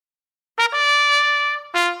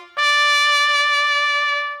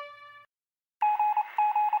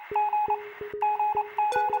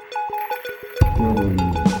Welcome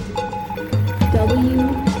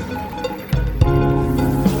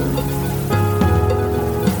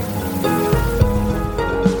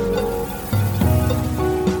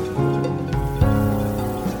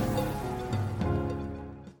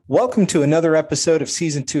to another episode of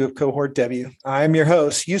Season 2 of Cohort W. I'm your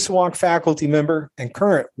host, USAWOC faculty member and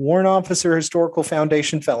current Warrant Officer Historical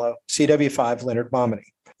Foundation Fellow, CW5 Leonard Mominy.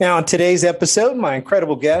 Now, in today's episode, my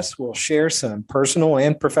incredible guest will share some personal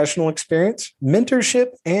and professional experience,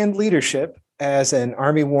 mentorship, and leadership as an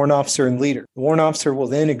Army warrant officer and leader. The warrant officer will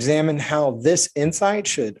then examine how this insight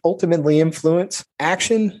should ultimately influence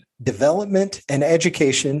action, development, and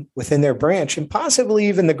education within their branch, and possibly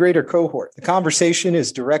even the greater cohort. The conversation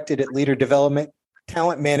is directed at leader development,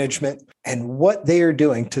 talent management, and what they are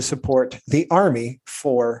doing to support the Army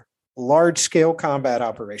for large-scale combat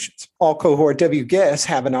operations. All Cohort W guests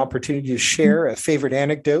have an opportunity to share a favorite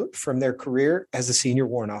anecdote from their career as a senior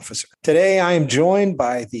warrant officer. Today, I am joined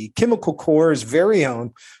by the Chemical Corps' very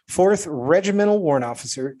own 4th Regimental Warrant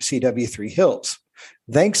Officer, CW3 Hills.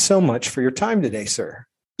 Thanks so much for your time today, sir.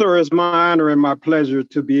 Sir, it's my honor and my pleasure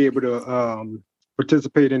to be able to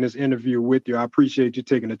participate in this interview with you. I appreciate you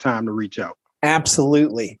taking the time to reach out.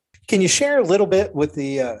 Absolutely. Can you share a little bit with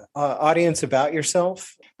the audience about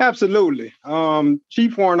yourself? Absolutely.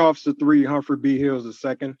 Chief Warrant Officer 3, Humphrey B. Hills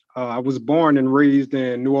II. I was born and raised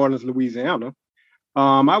in New Orleans, Louisiana.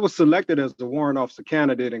 I was selected as the warrant officer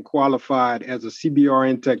candidate and qualified as a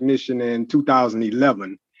CBRN technician in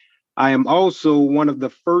 2011. I am also one of the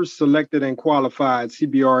first selected and qualified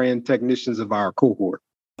CBRN technicians of our cohort.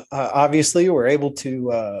 Obviously, we're able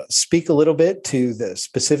to speak a little bit to the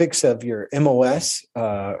specifics of your MOS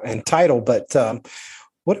and title, but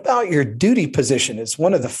what about your duty position? It's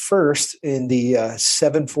one of the first in the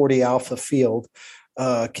 740 Alpha field.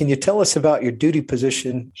 Can you tell us about your duty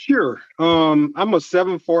position? Sure. I'm a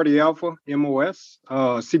 740 Alpha MOS,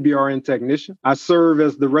 CBRN technician. I serve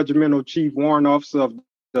as the Regimental Chief Warrant Officer of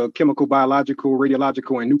the Chemical, Biological,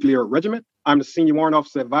 Radiological, and Nuclear Regiment. I'm the Senior Warrant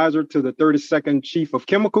Officer Advisor to the 32nd Chief of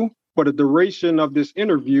Chemical. For the duration of this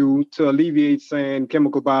interview, to alleviate saying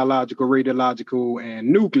chemical, biological, radiological, and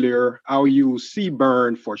nuclear, I'll use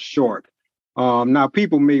CBRN for short. Now,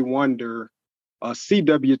 people may wonder,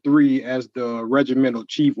 CW3 as the Regimental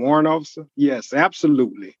Chief Warrant Officer? Yes,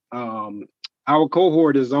 absolutely. Our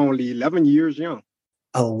cohort is only 11 years young.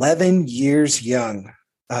 11 years young.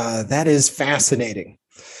 That is fascinating.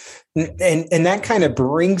 And that kind of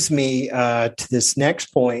brings me to this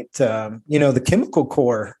next point. The Chemical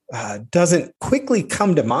Corps doesn't quickly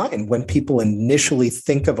come to mind when people initially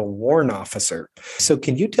think of a warrant officer. So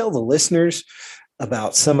can you tell the listeners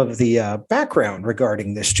about some of the background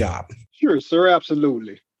regarding this job? Sure, sir.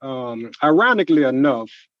 Absolutely. Ironically enough,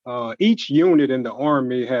 each unit in the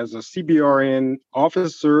Army has a CBRN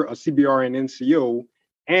officer, a CBRN NCO,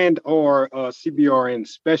 and or a CBRN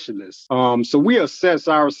specialist. So we assess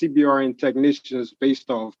our CBRN technicians based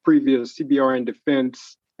off previous CBRN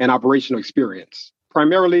defense and operational experience.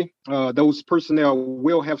 Primarily, those personnel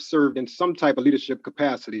will have served in some type of leadership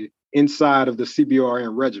capacity inside of the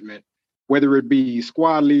CBRN regiment, whether it be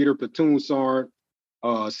squad leader, platoon sergeant,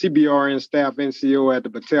 CBRN staff NCO at the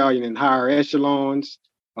battalion and higher echelons,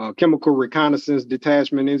 chemical reconnaissance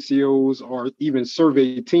detachment NCOs, or even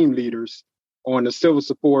survey team leaders on the civil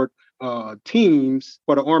support teams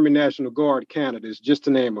for the Army National Guard candidates, just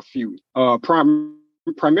to name a few.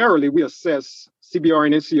 Primarily, we assess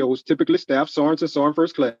CBRN NCOs, typically staff sergeants and sergeant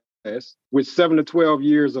first class, with 7 to 12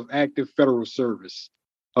 years of active federal service.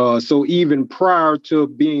 So even prior to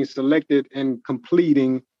being selected and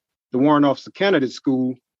completing the Warrant Officer Candidate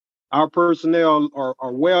School, our personnel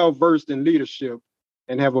are well-versed in leadership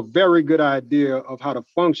and have a very good idea of how to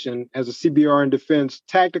function as a CBRN defense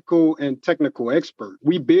tactical and technical expert.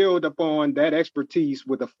 We build upon that expertise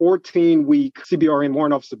with a 14-week CBRN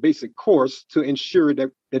Warrant Officer Basic course to ensure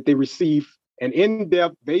that they receive an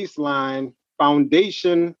in-depth baseline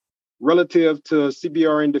foundation relative to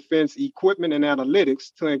CBRN defense equipment and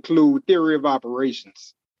analytics to include theory of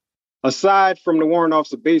operations. Aside from the Warrant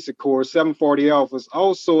Officer Basic course, 740 Alphas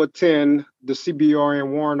also attend the CBRN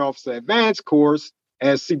Warrant Officer Advanced course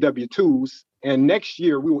as CW2s. And next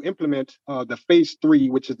year, we will implement the phase 3,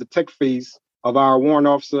 which is the tech phase of our Warrant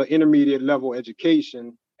Officer intermediate level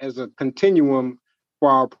education as a continuum for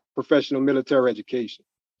our professional military education.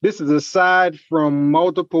 This is aside from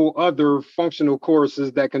multiple other functional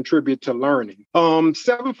courses that contribute to learning.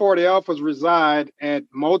 740 Alphas reside at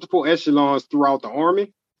multiple echelons throughout the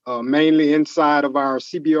Army, mainly inside of our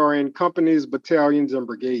CBRN companies, battalions, and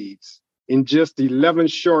brigades. In just 11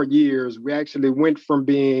 short years, we actually went from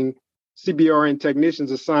being CBRN technicians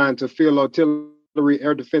assigned to field artillery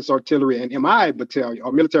Air Defense Artillery, and MI battalion,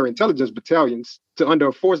 or military intelligence battalions, to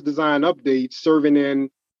under force design updates, serving in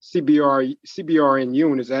CBRN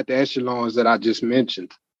units at the echelons that I just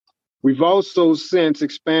mentioned. We've also since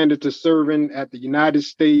expanded to serving at the United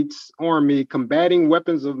States Army Combating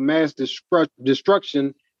Weapons of Mass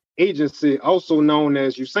Destruction Agency, also known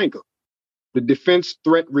as USANCA, the Defense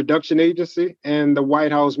Threat Reduction Agency, and the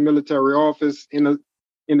White House Military Office, in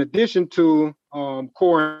addition to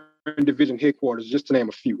Corps and Division headquarters, just to name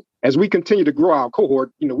a few. As we continue to grow our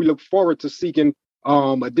cohort, we look forward to seeking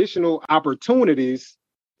additional opportunities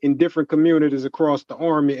in different communities across the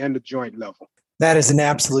Army and the joint level. That is an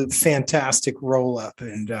absolute fantastic roll up,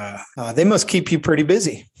 and they must keep you pretty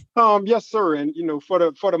busy. Yes, sir. And for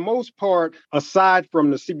the most part, aside from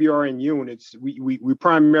the CBRN units, we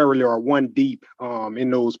primarily are one deep in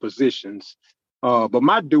those positions. But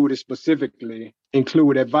my duties specifically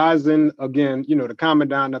include advising, again, the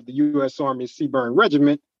commandant of the U.S. Army Seaburn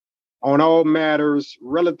Regiment on all matters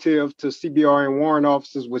relative to CBRN warrant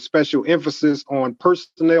officers, with special emphasis on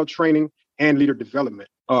personnel training and leader development.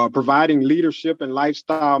 Providing leadership and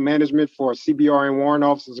lifestyle management for CBRN warrant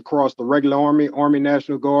officers across the regular Army, Army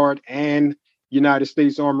National Guard, and United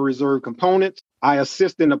States Army Reserve components. I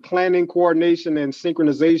assist in the planning, coordination, and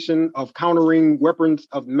synchronization of countering weapons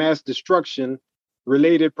of mass destruction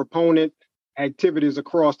related proponent activities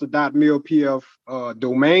across the .mil-PF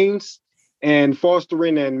domains, and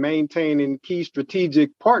fostering and maintaining key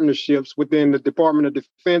strategic partnerships within the Department of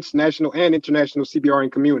Defense, national and international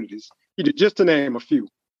CBRN communities, just to name a few.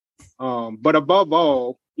 But above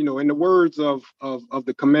all, in the words of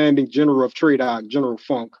the commanding general of TRADOC, General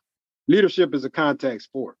Funk, leadership is a contact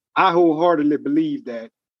sport. I wholeheartedly believe that,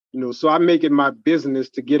 so I make it my business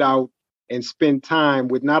to get out and spend time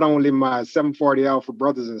with not only my 740 Alpha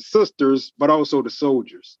brothers and sisters, but also the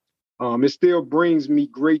soldiers. It still brings me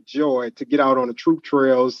great joy to get out on the troop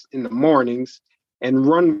trails in the mornings and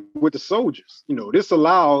run with the soldiers. This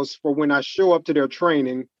allows for when I show up to their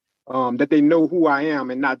training, that they know who I am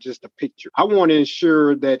and not just a picture. I want to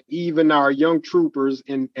ensure that even our young troopers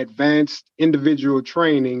in advanced individual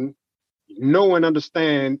training know and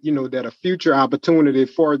understand, that a future opportunity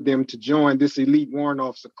for them to join this elite warrant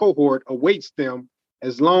officer cohort awaits them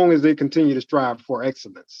as long as they continue to strive for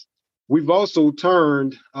excellence. We've also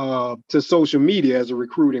turned to social media as a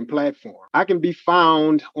recruiting platform. I can be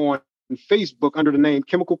found on Facebook under the name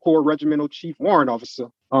Chemical Corps Regimental Chief Warrant Officer.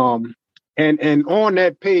 And on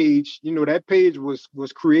that page, that page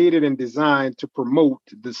was created and designed to promote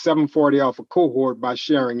the 740 Alpha cohort by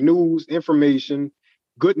sharing news, information,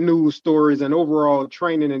 good news stories, and overall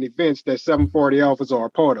training and events that 740 Alphas are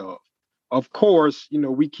a part of. Of course,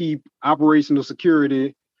 we keep operational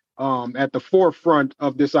security at the forefront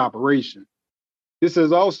of this operation. This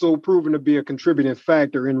has also proven to be a contributing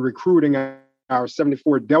factor in recruiting our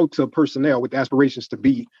 74 Delta personnel with aspirations to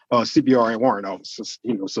be CBRN warrant officers.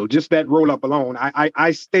 So just that roll up alone,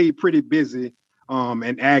 I stay pretty busy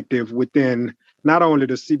and active within not only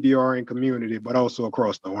the CBRN community, but also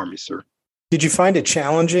across the Army, sir. Did you find it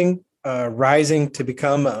challenging rising to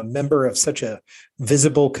become a member of such a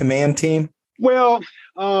visible command team? Well,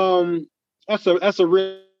 that's a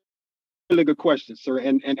really good question, sir.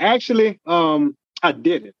 And actually, I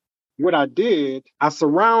did it. What I did, I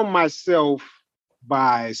surround myself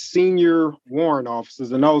by senior warrant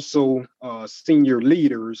officers and also senior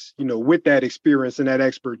leaders, with that experience and that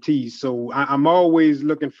expertise. So I'm always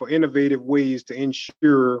looking for innovative ways to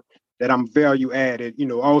ensure that I'm value added,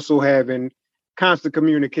 also having constant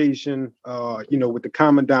communication, with the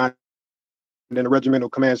commandant and the regimental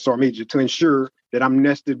command sergeant major to ensure that I'm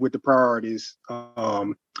nested with the priorities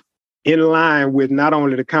in line with not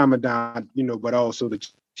only the commandant, but also the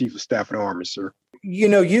chief of staff of the Army, sir.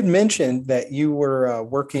 You'd mentioned that you were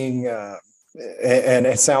working and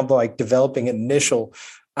it sounded like developing an initial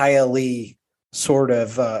ILE sort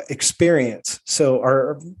of experience.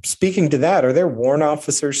 So speaking to that, are there warrant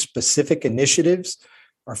officer specific initiatives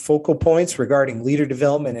or focal points regarding leader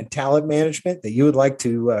development and talent management that you would like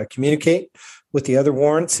to communicate with the other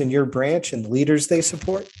warrants in your branch and the leaders they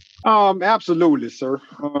support? Absolutely, sir.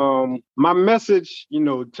 My message,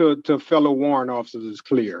 to fellow warrant officers is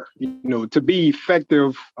clear. To be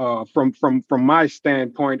effective, from my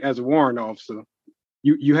standpoint as a warrant officer,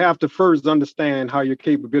 you have to first understand how your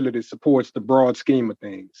capability supports the broad scheme of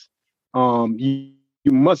things.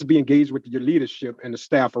 You must be engaged with your leadership and the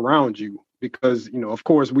staff around you because, of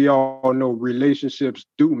course, we all know relationships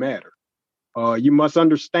do matter. You must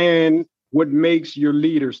understand what makes your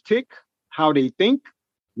leaders tick, how they think,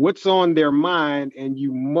 what's on their mind, and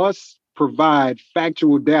you must provide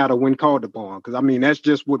factual data when called upon. Because, I mean, that's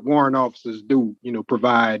just what warrant officers do,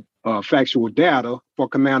 provide factual data for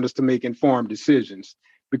commanders to make informed decisions.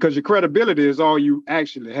 Because your credibility is all you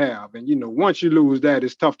actually have. And, once you lose that,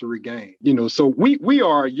 it's tough to regain. So we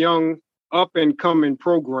are a young, up and coming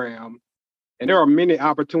program. And there are many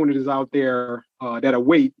opportunities out there that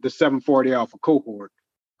await the 740 Alpha cohort.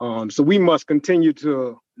 So we must continue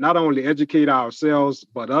to not only educate ourselves,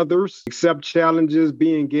 but others, accept challenges,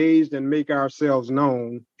 be engaged, and make ourselves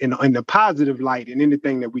known in the positive light in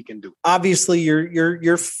anything that we can do. Obviously,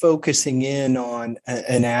 you're focusing in on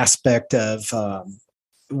an aspect of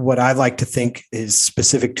what I like to think is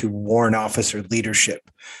specific to warrant officer leadership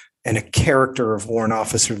and a character of warrant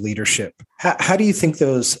officer leadership. How do you think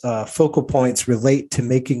those focal points relate to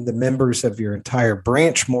making the members of your entire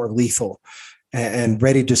branch more lethal and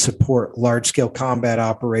ready to support large-scale combat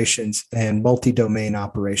operations and multi-domain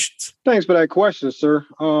operations? Thanks for that question, sir.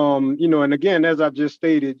 And again, as I've just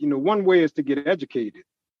stated, one way is to get educated.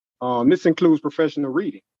 This includes professional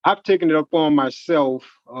reading. I've taken it upon myself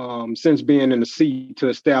since being in the seat to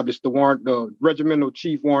establish the Regimental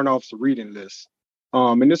Chief Warrant Officer Reading List.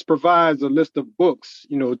 And this provides a list of books,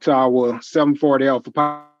 to our 740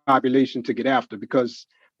 Alpha population to get after, because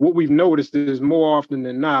what we've noticed is more often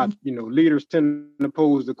than not, leaders tend to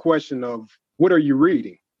pose the question of, what are you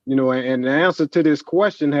reading? And the answer to this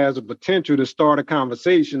question has a potential to start a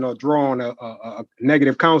conversation or draw on a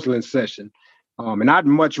negative counseling session. And I'd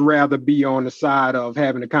much rather be on the side of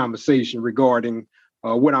having a conversation regarding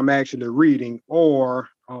what I'm actually reading or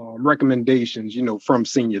recommendations, from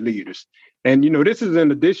senior leaders. And, this is in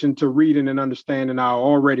addition to reading and understanding our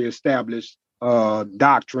already established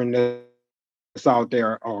doctrine that's out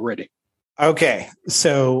there already. Okay.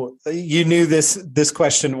 So you knew this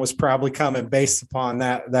question was probably coming based upon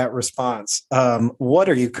that response. What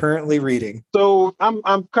are you currently reading? So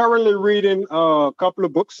I'm currently reading a couple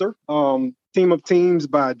of books, sir. Team of Teams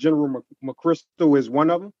by General McChrystal is one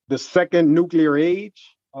of them. The Second Nuclear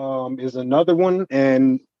Age is another one.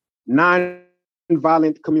 And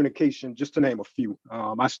Nonviolent Communication, just to name a few.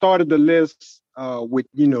 I started the list with,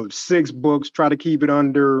 6 books, try to keep it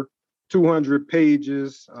under 200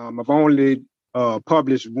 pages. I've only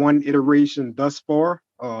published one iteration thus far,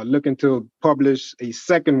 looking to publish a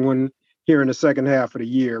second one here in the second half of the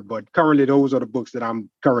year. But currently, those are the books that I'm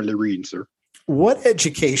currently reading, sir. What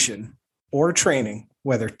education or training,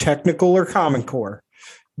 whether technical or Common Core,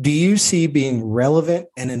 do you see being relevant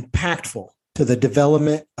and impactful to the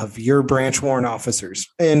development of your branch warrant officers?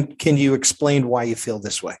 And can you explain why you feel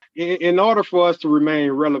this way? In order for us to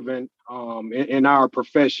remain relevant in our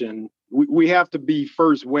profession, we have to be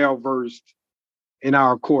first well-versed in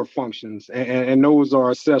our core functions, and those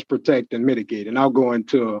are assess, protect, and mitigate. And I'll go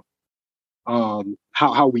into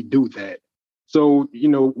how we do that. So,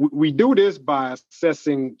 we do this by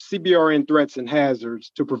assessing CBRN threats and hazards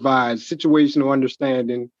to provide situational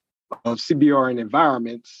understanding of CBRN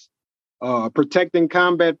environments, protecting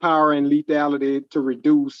combat power and lethality to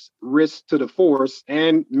reduce risk to the force,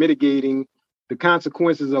 and mitigating the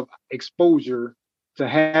consequences of exposure to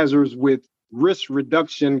hazards with risk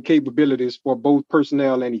reduction capabilities for both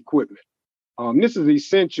personnel and equipment. This is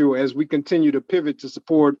essential as we continue to pivot to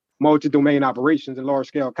support multi-domain operations and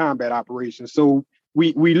large-scale combat operations. So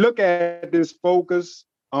we look at this focus,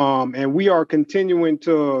 and we are continuing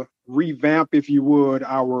to revamp, if you would,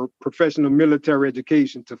 our professional military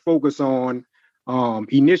education to focus on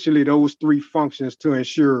initially those 3 functions to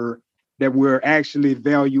ensure that we're actually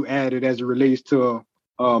value added as it relates to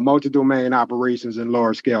multi-domain operations and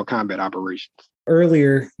large-scale combat operations.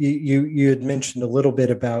 Earlier, you had mentioned a little bit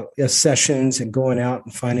about sessions and going out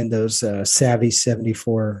and finding those Savvy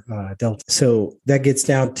 74 Delta. So that gets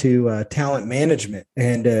down to talent management,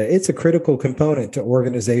 and it's a critical component to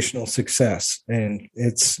organizational success. And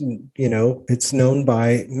it's known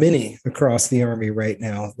by many across the Army right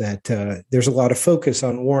now that there's a lot of focus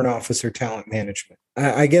on warrant officer talent management.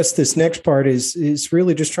 I guess this next part is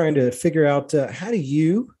really just trying to figure out how do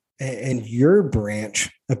you and your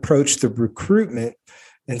branch approach the recruitment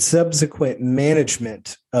and subsequent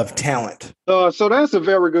management of talent? So that's a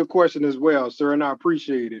very good question as well, sir, and I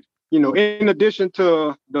appreciate it. In addition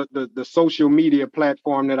to the social media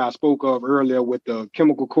platform that I spoke of earlier with the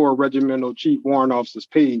Chemical Corps Regimental Chief Warrant Officers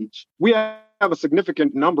page, we have a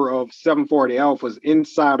significant number of 740 Alphas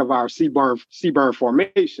inside of our CBRN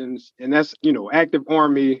formations, and that's, active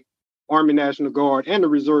Army National Guard, and the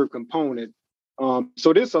Reserve component.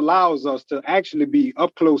 So this allows us to actually be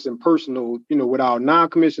up close and personal, with our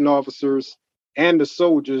non-commissioned officers and the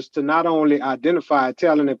soldiers to not only identify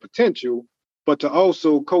talent and potential, but to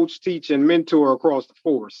also coach, teach, and mentor across the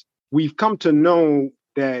force. We've come to know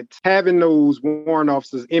that having those warrant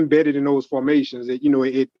officers embedded in those formations,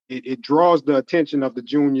 it draws the attention of the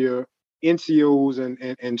junior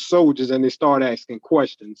NCOs and soldiers, and they start asking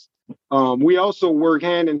questions. We also work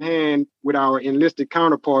hand in hand with our enlisted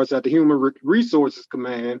counterparts at the Human Resources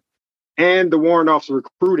Command and the warrant officer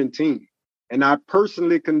recruiting team. And I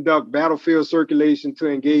personally conduct battlefield circulation to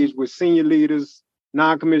engage with senior leaders,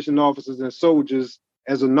 non-commissioned officers, and soldiers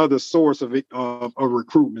as another source of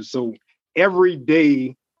recruitment. So every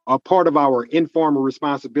day, a part of our informal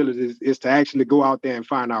responsibilities is to actually go out there and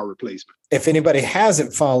find our replacement. If anybody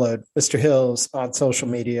hasn't followed Mr. Hills on social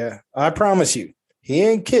media, I promise you, he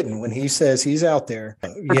ain't kidding when he says he's out there,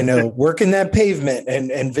 working that pavement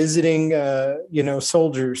and visiting,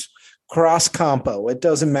 soldiers cross compo. It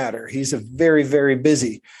doesn't matter. He's a very, very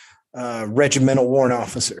busy regimental warrant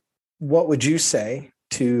officer. What would you say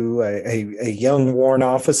to a young warrant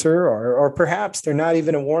officer, or perhaps they're not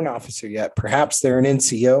even a warrant officer yet? Perhaps they're an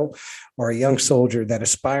NCO or a young soldier that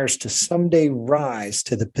aspires to someday rise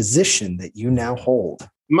to the position that you now hold.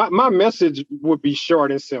 My message would be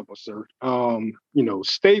short and simple, sir.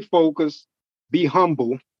 Stay focused, be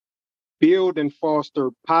humble, build and foster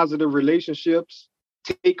positive relationships,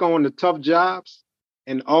 take on the tough jobs,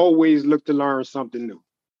 and always look to learn something new.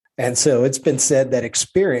 And so it's been said that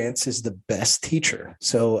experience is the best teacher.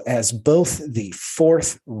 So as both the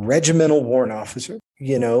 4th Regimental Warrant Officer,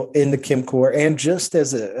 in the Kim Corps, and just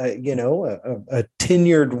as a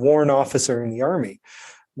tenured warrant officer in the Army,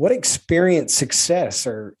 what experience, success,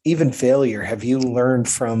 or even failure have you learned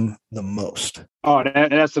from the most? Oh,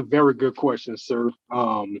 that's a very good question, sir.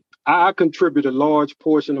 I contribute a large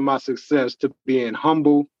portion of my success to being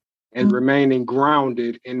humble and remaining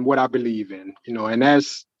grounded in what I believe in, and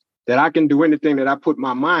that's that I can do anything that I put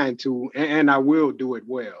my mind to, and I will do it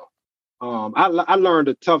well. I learned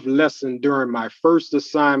a tough lesson during my first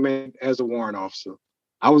assignment as a warrant officer.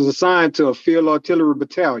 I was assigned to a field artillery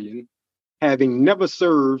battalion, having never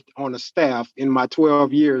served on a staff in my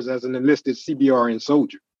 12 years as an enlisted CBRN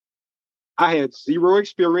soldier. I had zero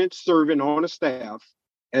experience serving on a staff,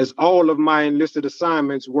 as all of my enlisted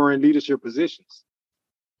assignments were in leadership positions.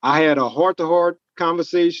 I had a heart-to-heart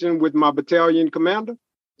conversation with my battalion commander,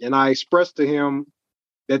 and I expressed to him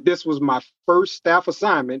that this was my first staff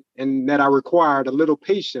assignment and that I required a little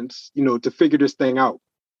patience, to figure this thing out.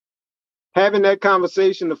 Having that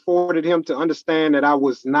conversation afforded him to understand that I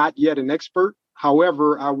was not yet an expert.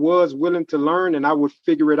 However, I was willing to learn and I would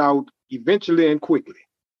figure it out eventually and quickly.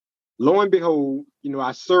 Lo and behold,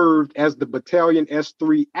 I served as the Battalion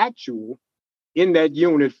S3 actual in that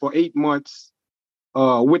unit for 8 months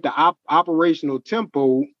with the operational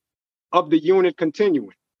tempo of the unit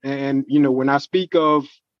continuing. And, when I speak of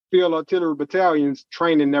field artillery battalions,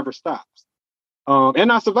 training never stops.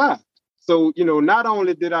 And I survived. So, not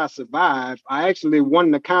only did I survive, I actually won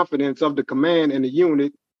the confidence of the command and the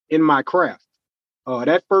unit in my craft.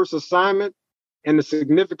 That first assignment and the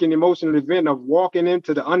significant emotional event of walking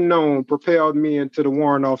into the unknown propelled me into the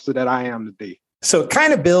warrant officer that I am today. So it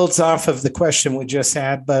kind of builds off of the question we just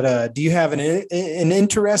had, but do you have an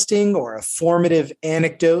interesting or a formative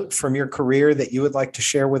anecdote from your career that you would like to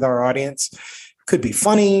share with our audience? Could be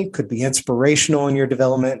funny, could be inspirational in your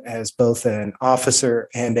development as both an officer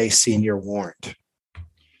and a senior warrant.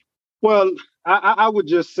 Well, I would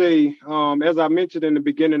just say, as I mentioned in the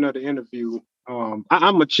beginning of the interview,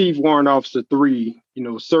 I'm a Chief Warrant Officer 3,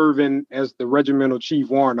 serving as the Regimental Chief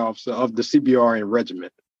Warrant Officer of the CBRN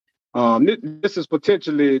Regiment. This is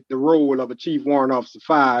potentially the role of a Chief Warrant Officer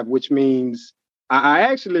 5, which means I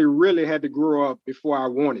actually really had to grow up before I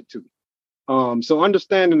wanted to. So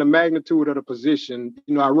understanding the magnitude of the position,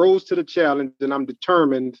 I rose to the challenge and I'm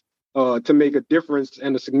determined to make a difference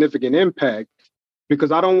and a significant impact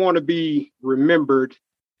because I don't want to be remembered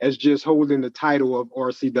as just holding the title of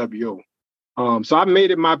RCWO. So I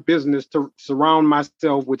made it my business to surround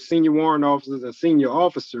myself with senior warrant officers and senior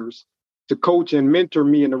officers to coach and mentor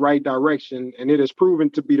me in the right direction, and it has proven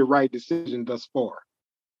to be the right decision thus far.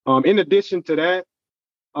 In addition to that,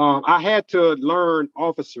 I had to learn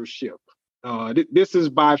officership. This is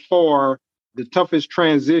by far the toughest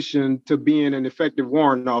transition to being an effective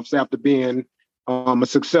warrant officer after being a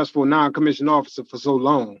successful non-commissioned officer for so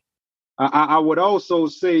long. I would also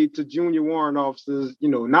say to junior warrant officers,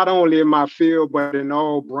 not only in my field, but in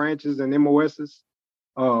all branches and MOSs,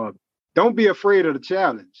 don't be afraid of the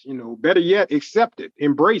challenge. Better yet, accept it,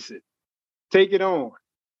 embrace it, take it on,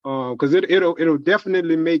 because it'll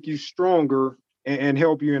definitely make you stronger and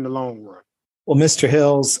help you in the long run. Well, Mr.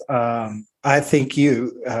 Hills, I think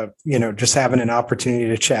you, just having an opportunity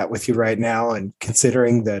to chat with you right now, and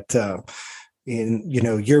considering that in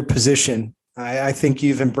your position I think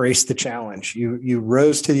you've embraced the challenge. You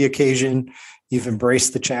rose to the occasion. You've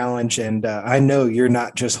embraced the challenge. And I know you're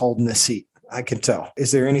not just holding the seat. I can tell.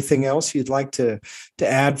 Is there anything else you'd like to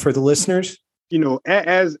add for the listeners?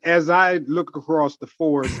 As I look across the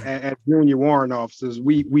force at junior warrant officers,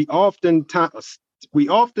 we often tend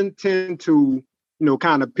to,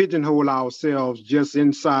 kind of pigeonhole ourselves just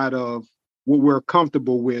inside of what we're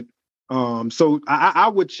comfortable with. So I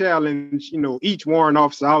would challenge, each warrant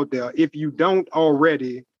officer out there, if you don't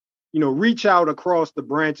already, reach out across the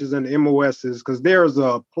branches and the MOSs, because there's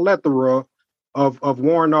a plethora of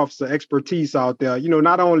warrant officer expertise out there,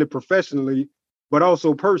 not only professionally, but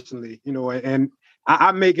also personally, and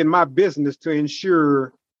I make it my business to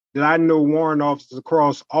ensure that I know warrant officers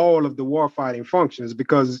across all of the warfighting functions,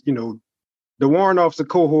 because, the warrant officer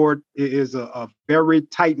cohort is a very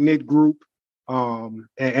tight-knit group.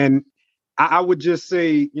 And I would just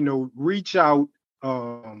say, reach out,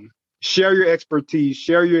 share your expertise,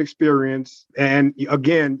 share your experience. And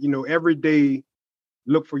again, every day,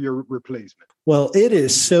 look for your replacement. Well, it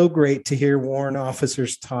is so great to hear warrant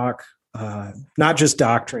officers talk, not just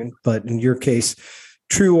doctrine, but in your case,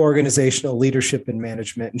 true organizational leadership and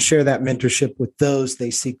management, and share that mentorship with those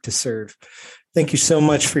they seek to serve. Thank you so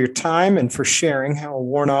much for your time and for sharing how a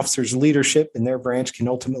warrant officer's leadership in their branch can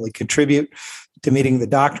ultimately contribute to meeting the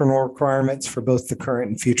doctrinal requirements for both the current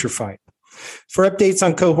and future fight. For updates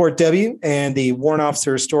on Cohort W and the Warrant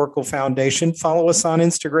Officer Historical Foundation, follow us on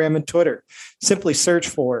Instagram and Twitter. Simply search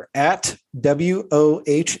for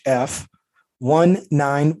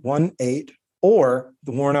 @WOHF1918 or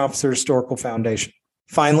the Warrant Officer Historical Foundation.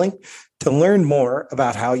 Finally, to learn more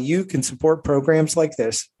about how you can support programs like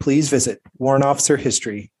this, please visit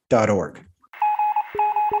warrantofficerhistory.org.